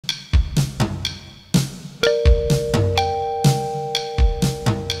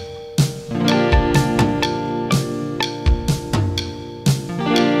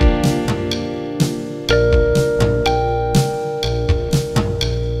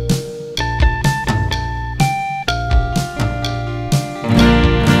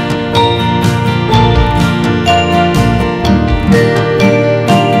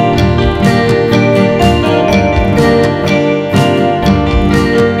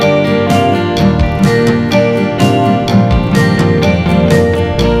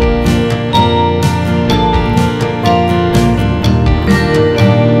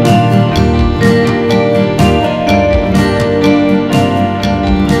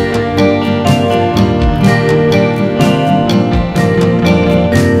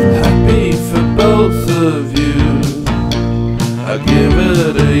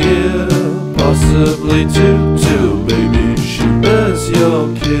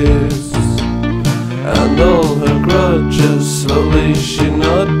kiss, and all her grudges. Slowly she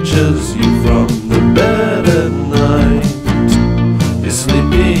nudges you from the bed at night. You're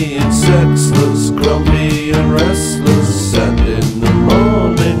sleepy and sexless, grumpy and restless, and in the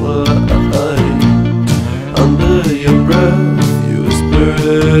morning light, under your breath you whisper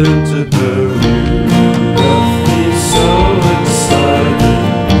to her. Left me so excited,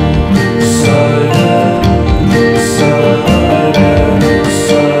 excited, excited,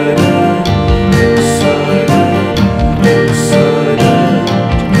 excited, excited,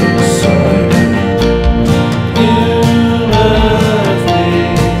 excited. You left me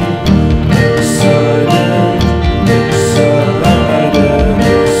excited,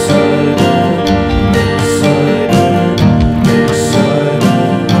 excited,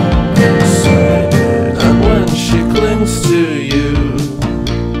 excited, and when she clings to you,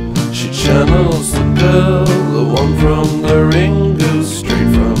 she channels the girl, the one from the Ringu, straight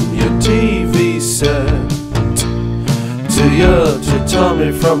from your TV set to your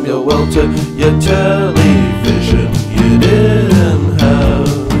tatami, from your well to your television you didn't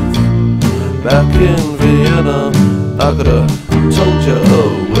have. Back in Viena, I could've told you,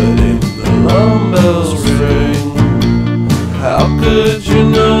 oh,